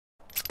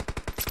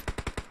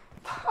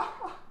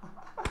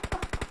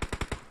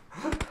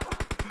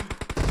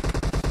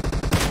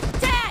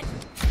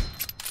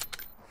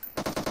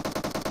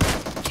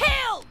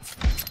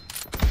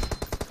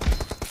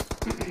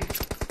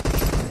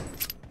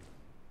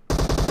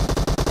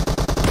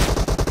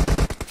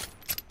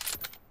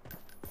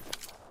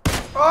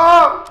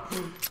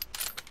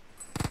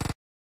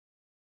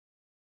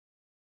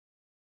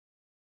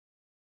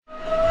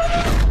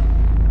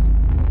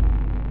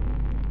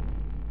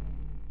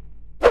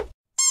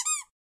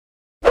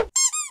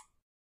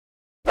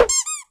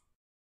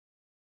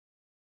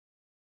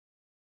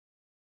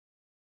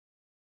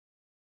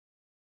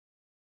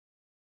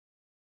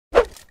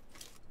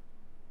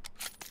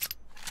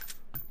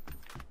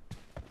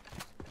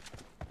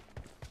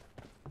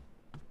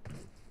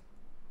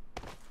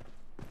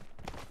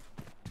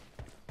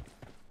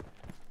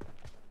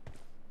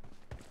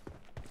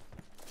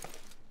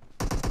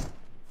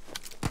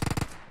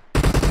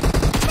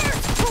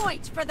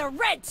for the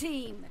red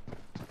team!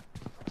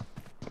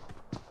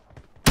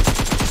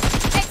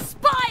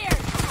 Expired!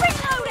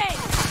 Reloading!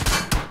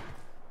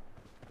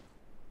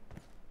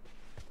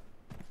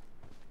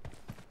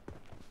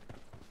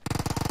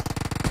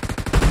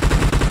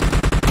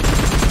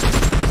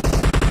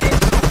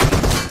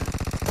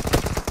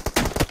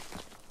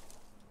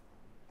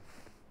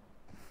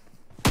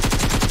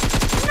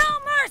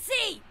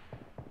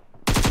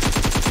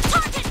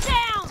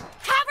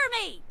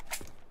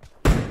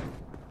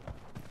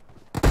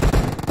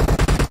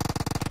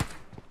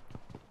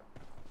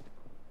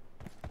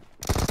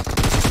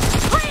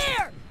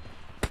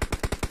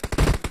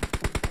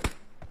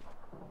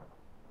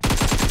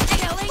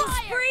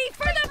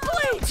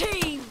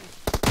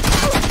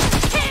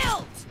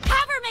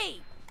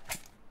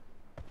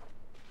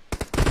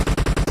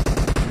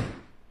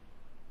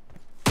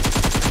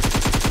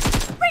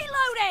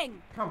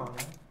 Come on,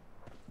 man.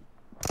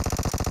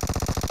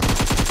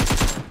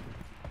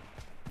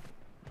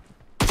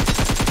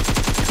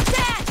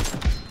 Dead!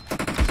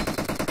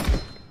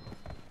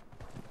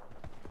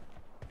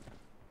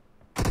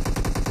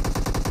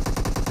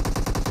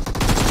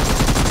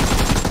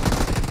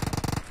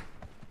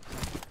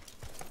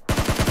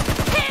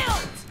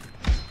 Killed!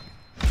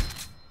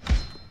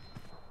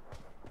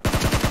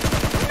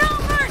 No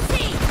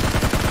mercy!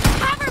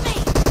 Cover me!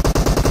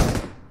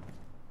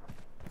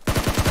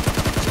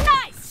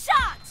 Nice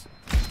shot!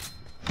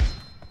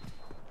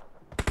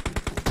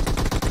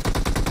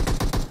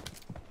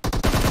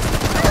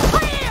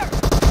 Clear!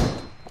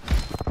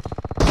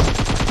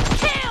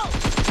 Killed!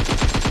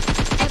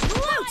 The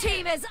blue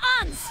team is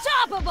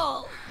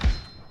unstoppable!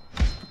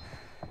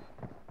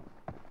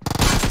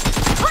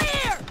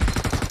 Clear!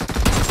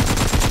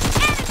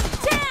 Enemy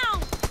down!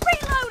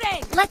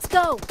 Reloading! Let's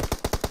go!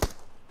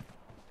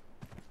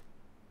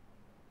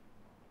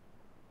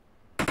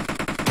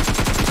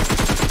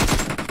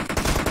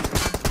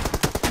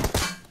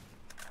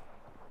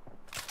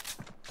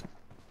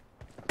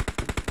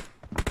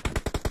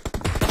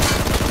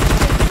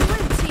 The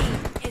blue team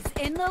is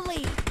in the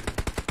lead.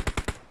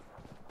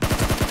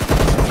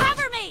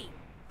 Cover me!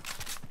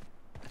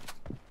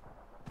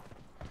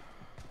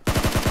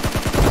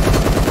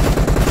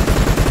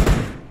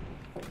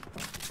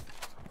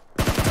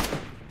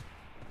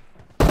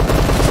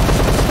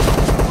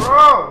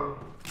 Bro!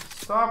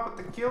 Stop with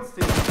the kill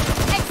steal.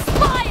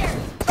 Expired!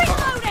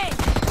 Reloading!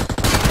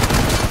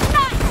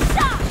 Nice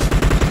shot!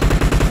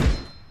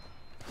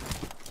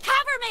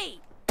 Cover me!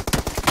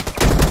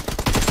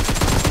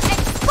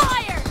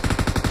 Expired!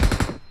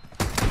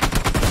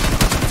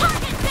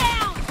 Target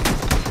down!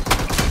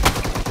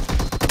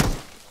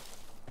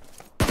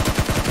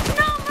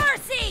 No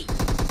mercy!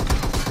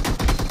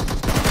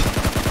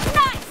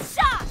 Nice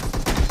shot!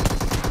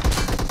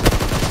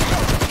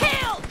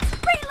 Killed!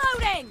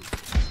 Reloading!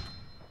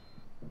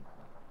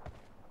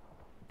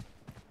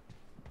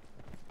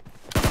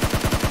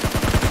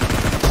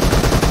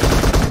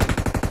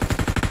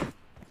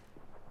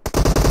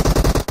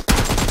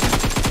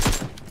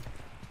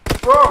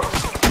 Bro!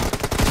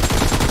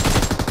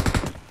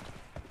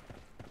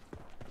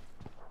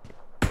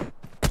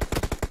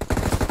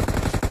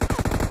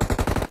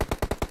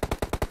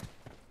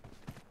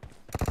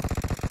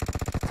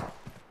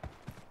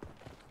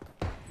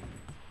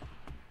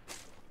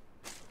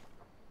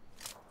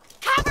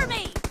 Cover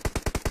me!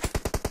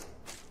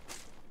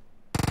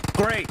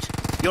 Great!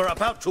 You're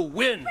about to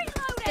win! Reloading!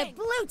 The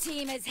blue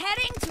team is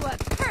heading to a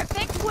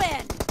perfect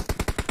win!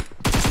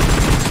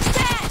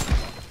 Dead!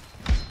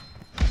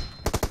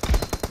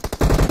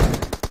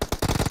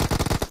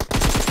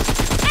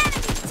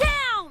 Enemy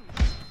down!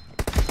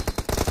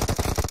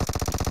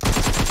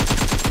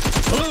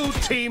 Blue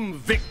team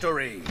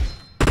victory!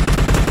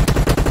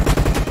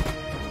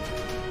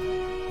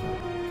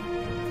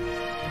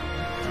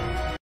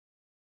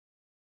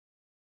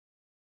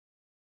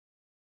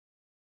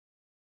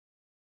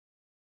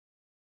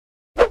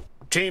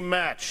 Team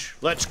match,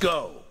 let's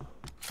go!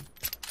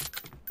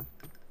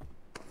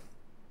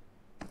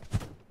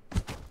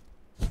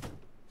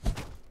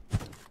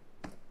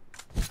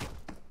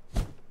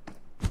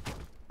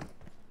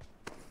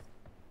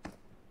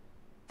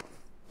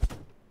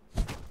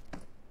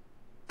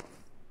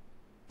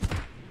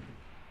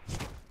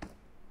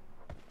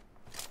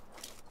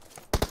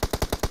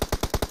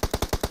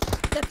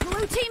 The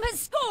blue team has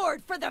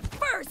scored for the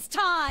first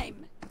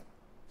time!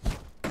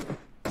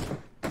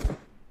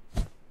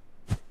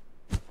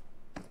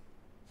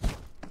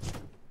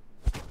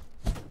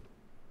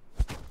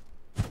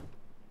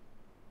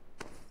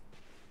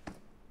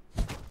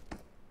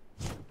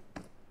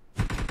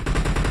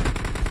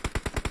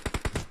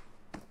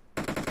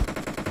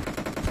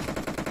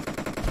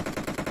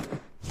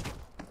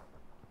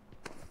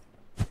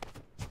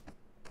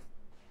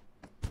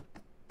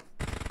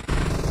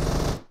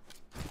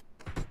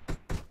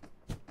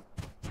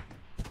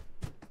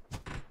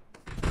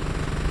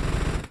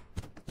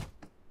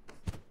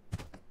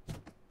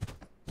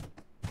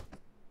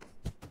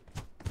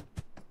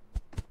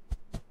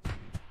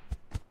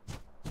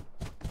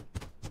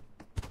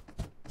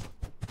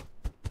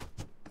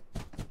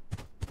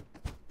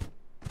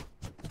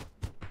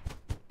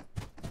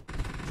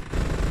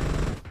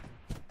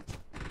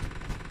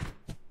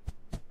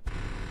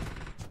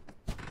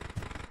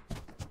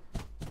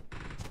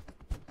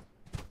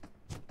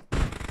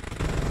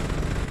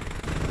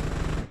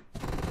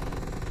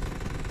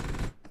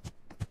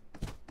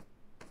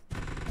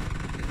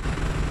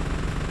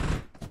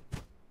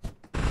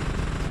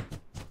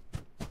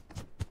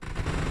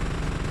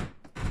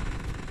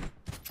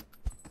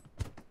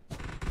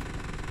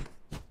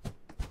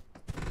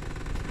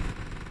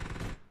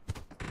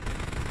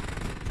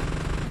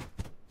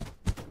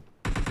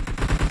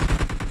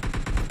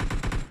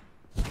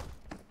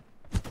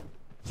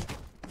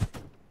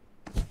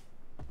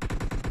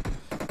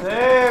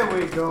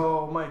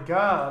 go. Oh my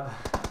god.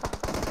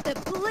 The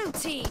blue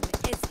team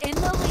is in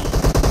the lead.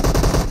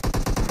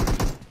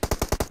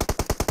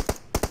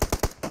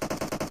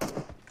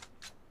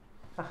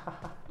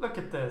 Look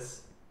at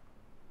this.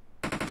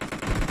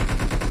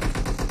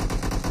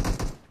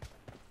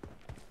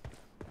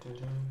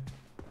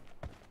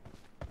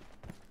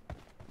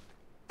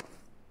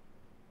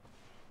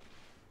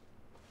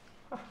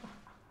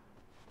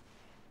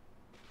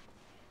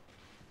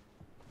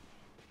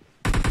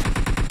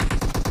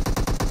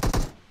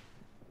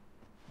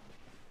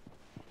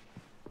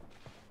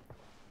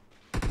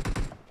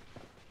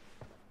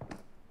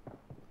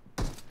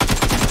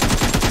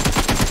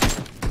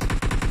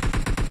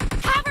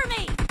 Cover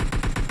me!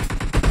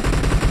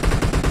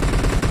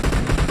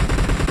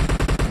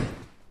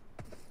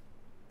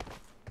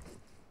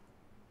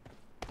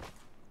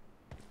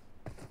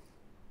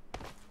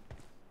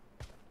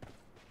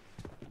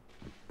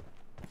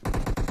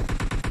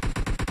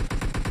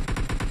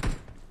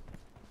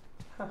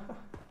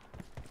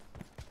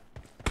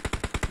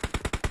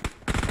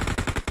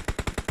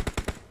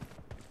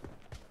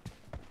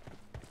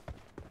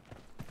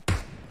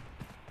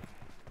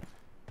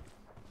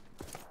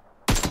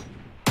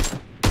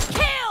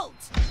 Killed!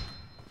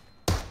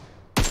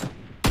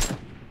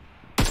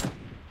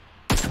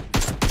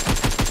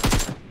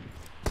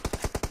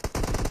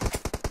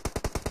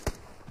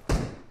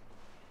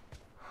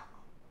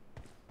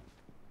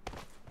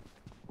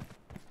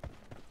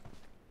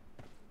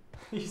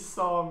 He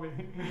saw me.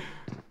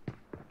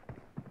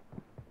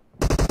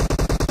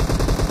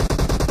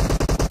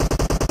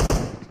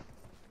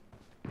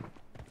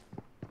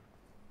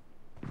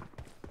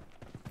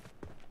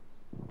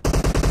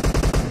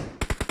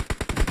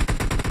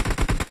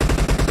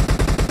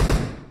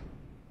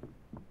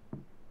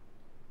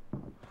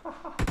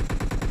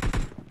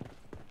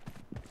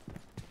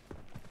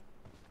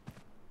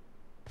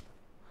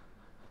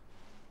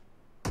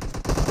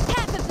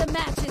 Half of the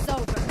match is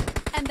over,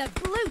 and the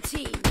blue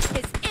team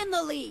is in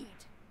the lead.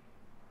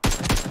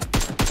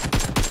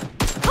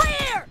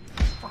 Clear!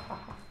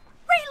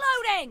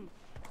 Reloading!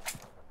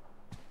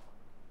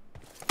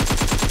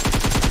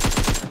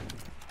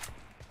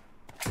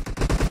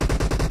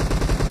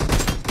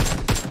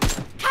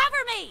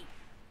 Cover me!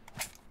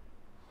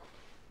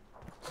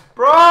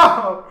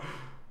 Bro!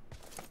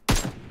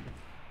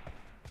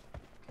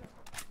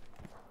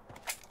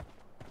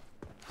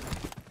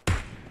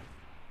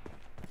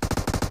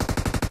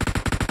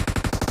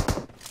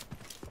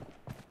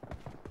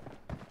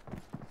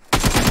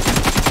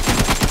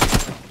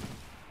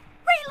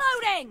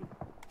 Reloading!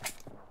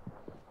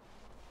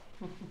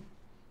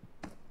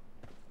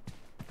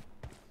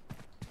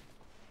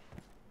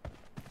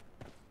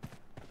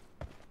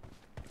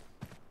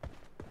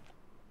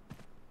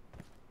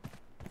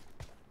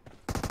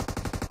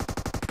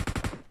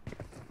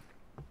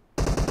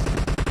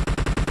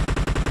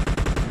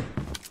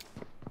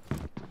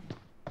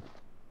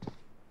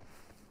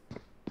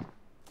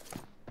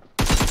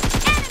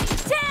 Enemy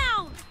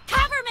down!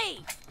 Cover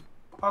me!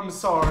 I'm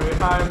sorry.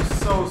 I'm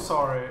so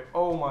sorry.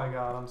 Oh my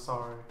god, I'm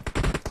sorry.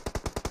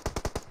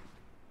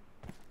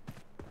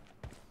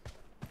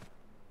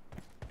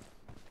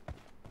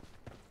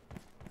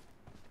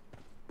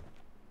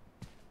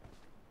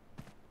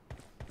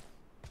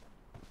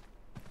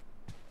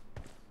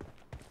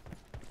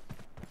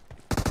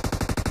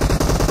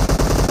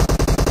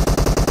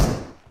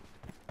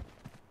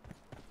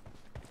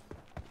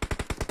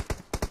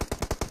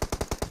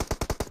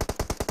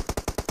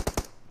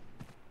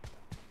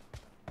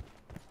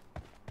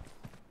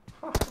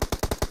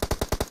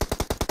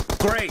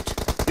 Great!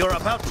 You're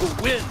about to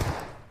win!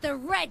 The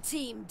red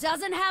team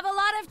doesn't have a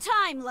lot of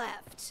time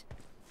left.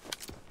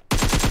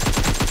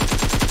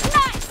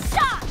 Nice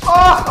shot!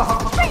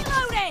 Oh!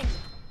 Reloading!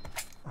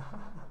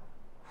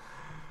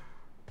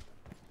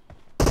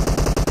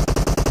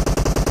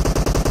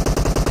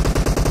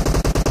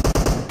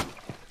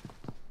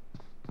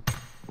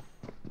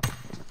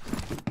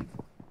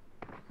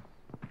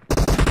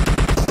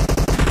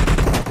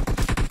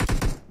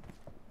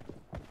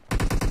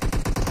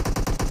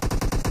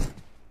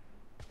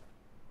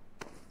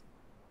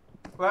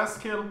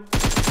 Last kill. Blue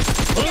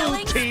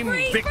Killing team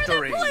spree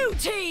victory! for the blue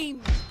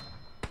team!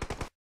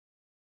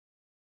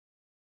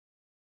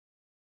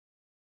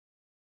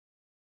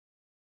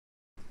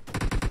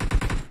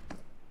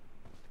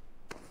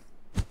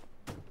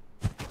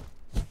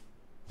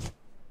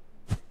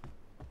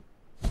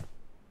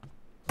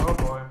 Oh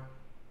boy.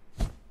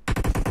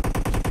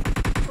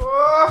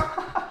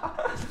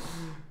 Oh!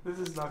 This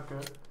is not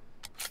good.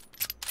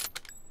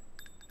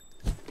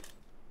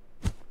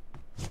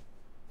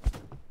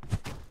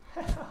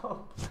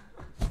 Help.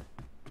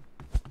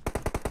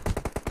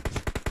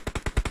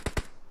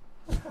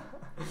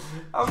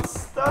 I'm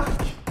stuck.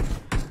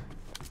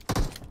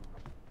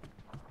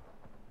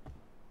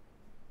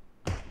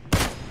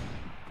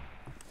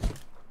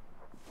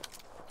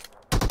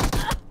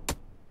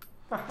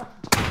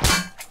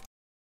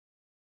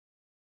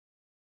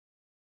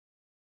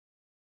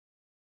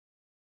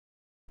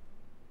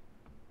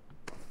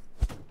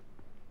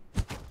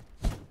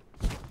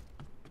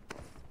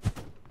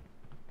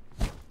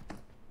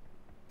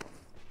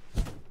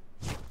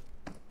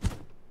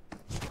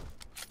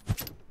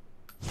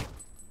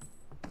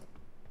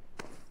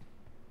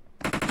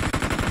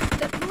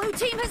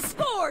 team has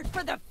scored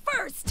for the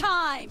first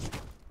time!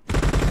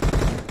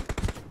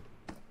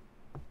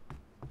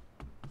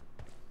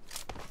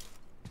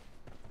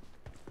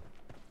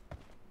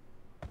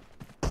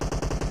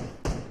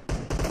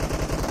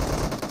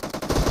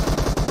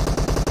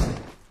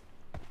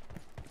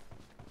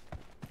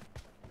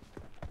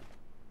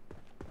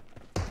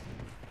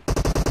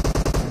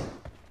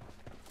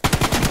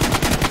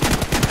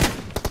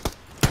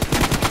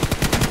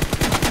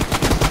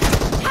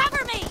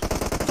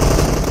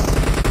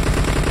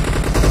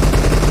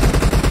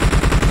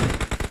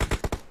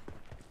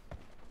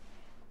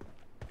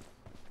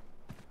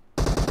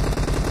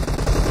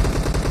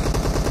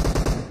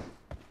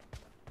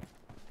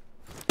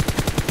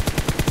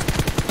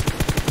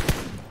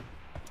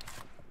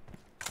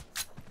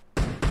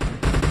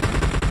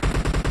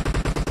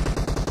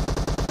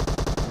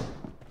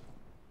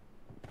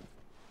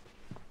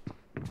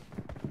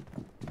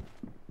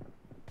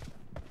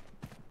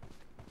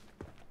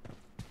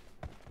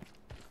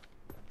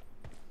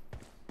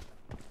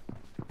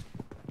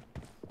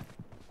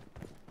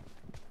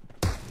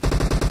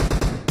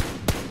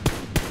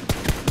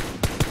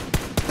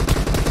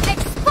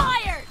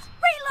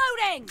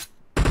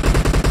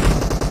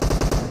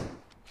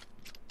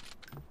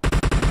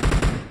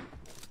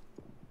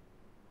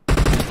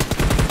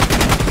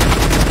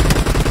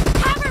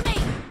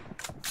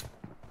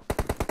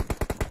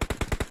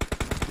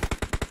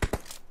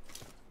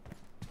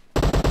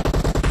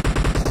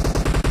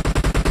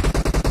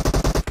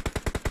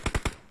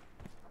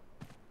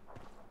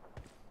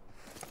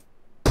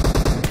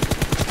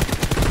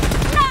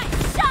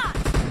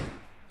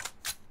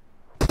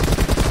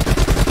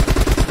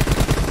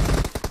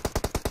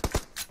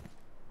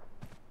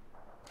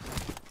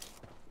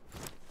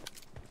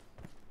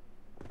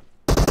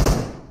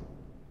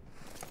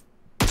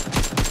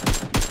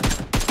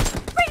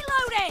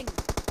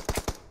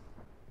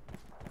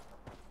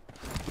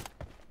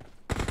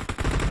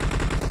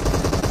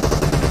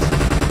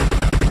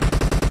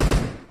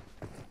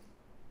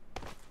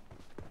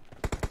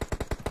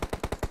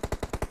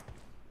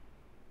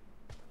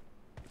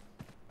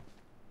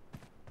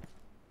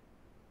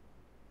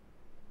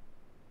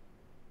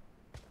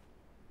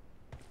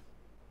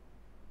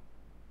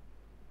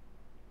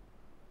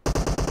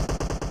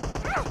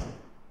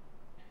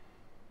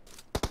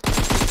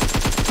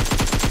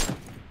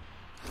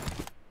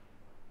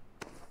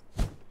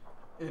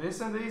 It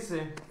isn't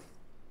easy.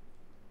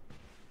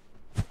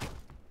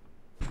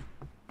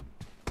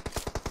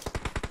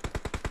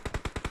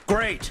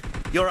 Great!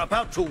 You're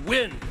about to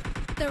win!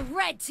 The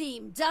red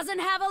team doesn't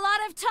have a lot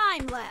of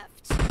time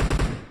left.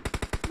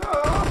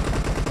 No.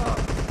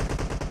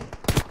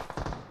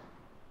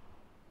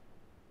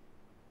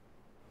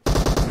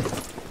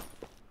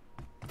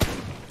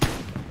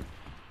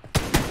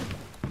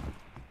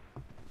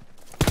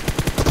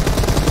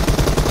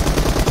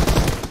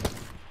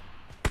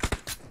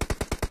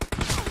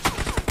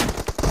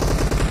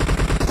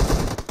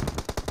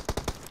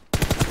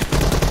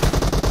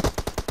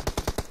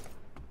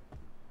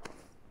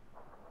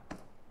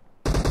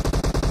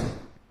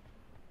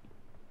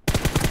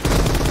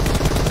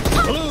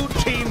 Blue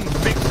team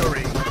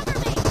victory!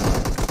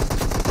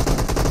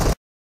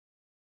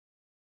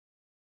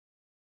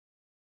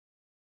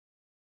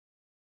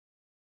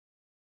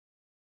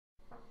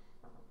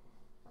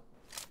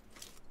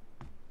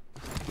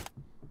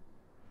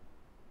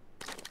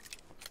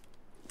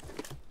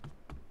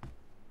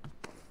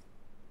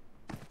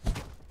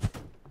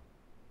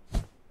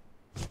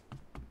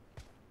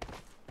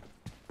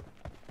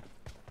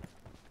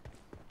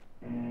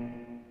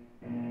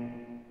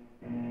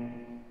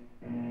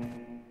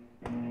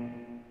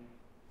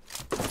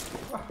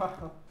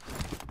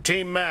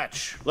 Team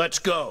match, let's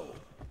go.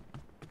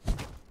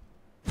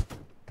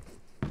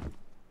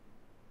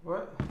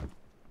 What?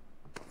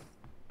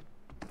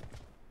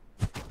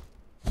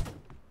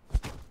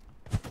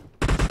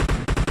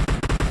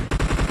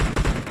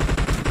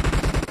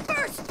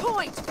 First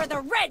point for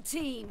the red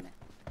team.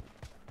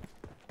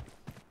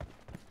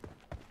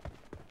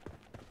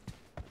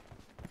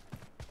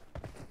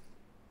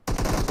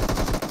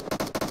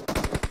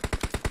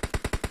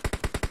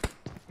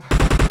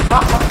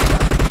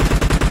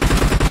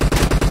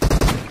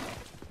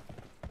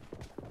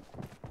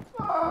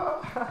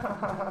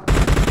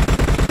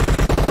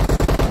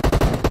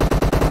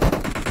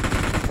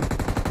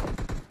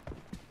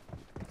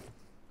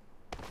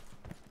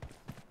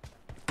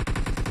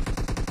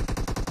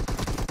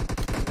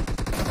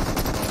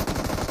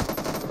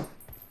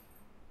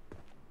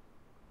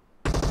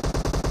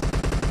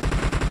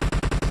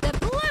 The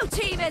blue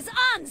team is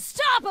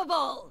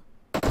unstoppable.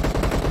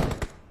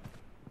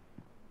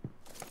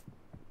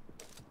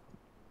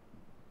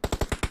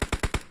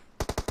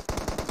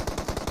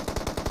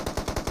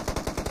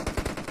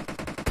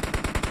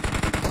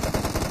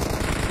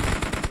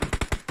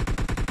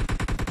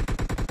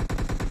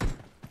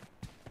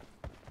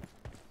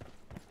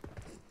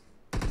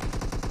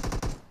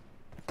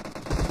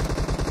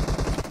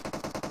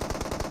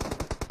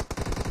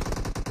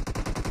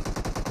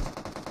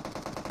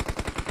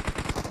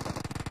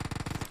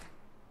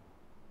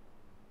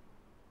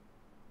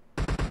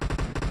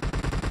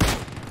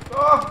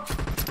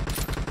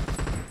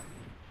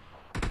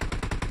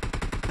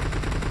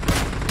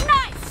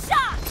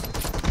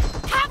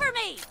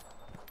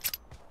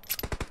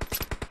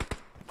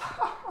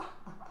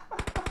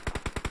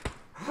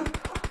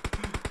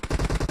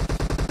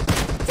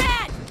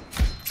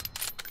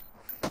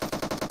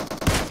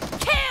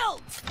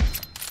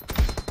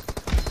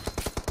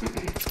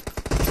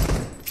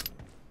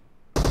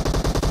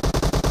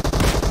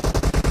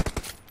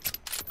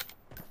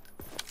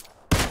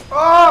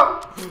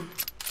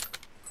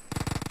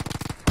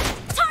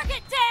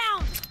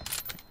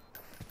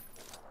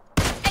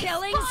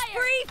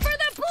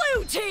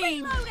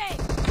 team! Reloading!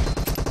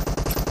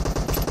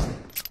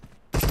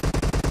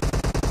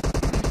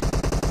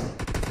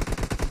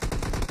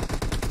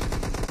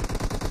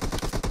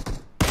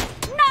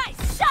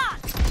 Nice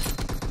shot!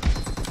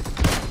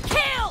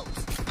 Killed!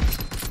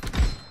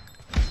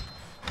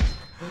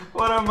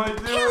 What am I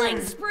doing?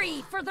 Killing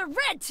spree for the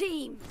red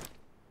team!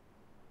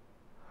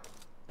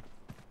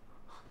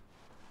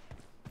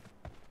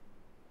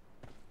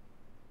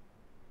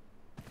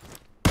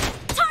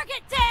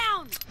 Target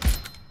down!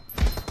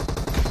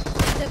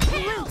 The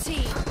blue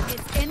team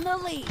is in the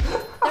lead.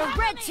 The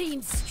red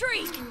team's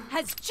streak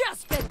has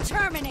just been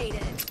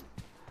terminated.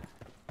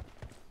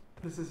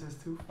 This is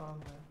just too fun,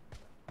 man.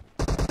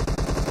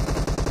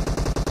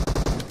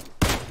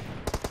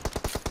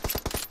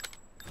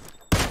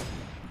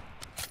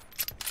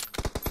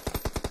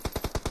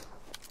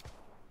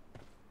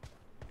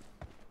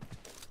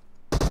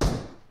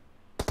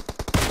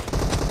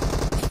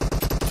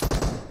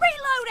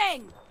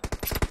 Reloading!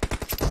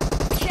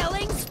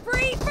 Killing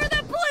spree for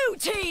the blue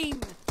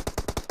team!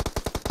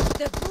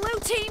 The blue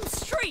team's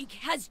streak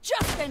has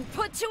just been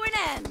put to an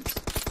end.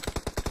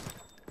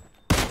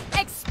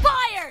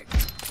 Expired!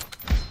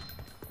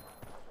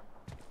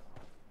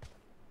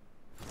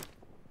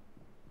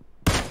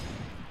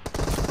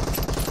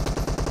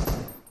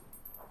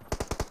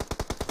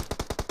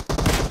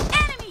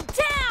 Enemy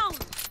down!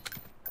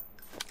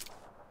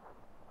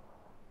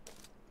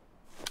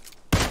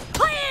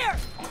 Clear!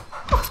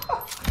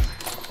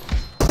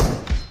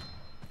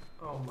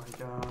 Oh my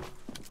god.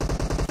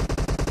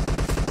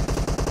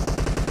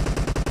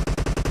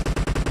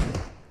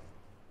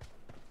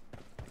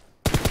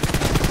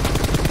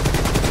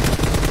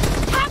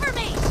 Cover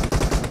me!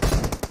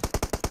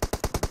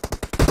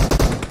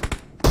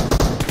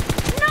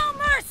 No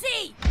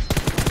mercy!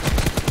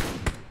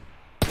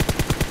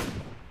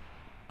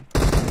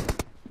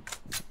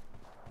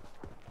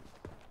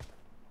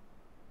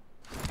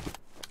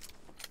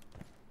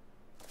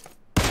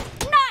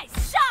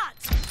 Nice shot!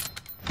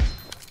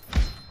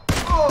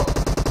 Oh!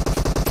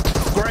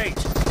 Great!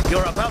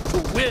 You're about to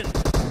win!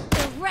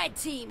 The red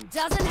team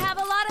doesn't have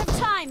a lot of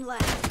time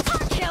left.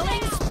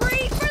 Killing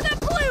spree for the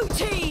blue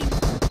team!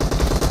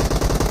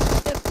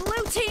 The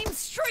blue team's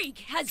streak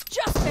has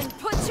just been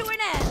put to an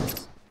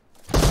end.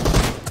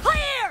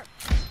 Clear!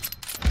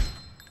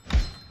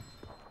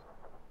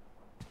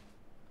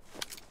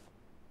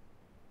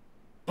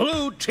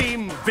 Blue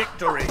team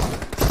victory!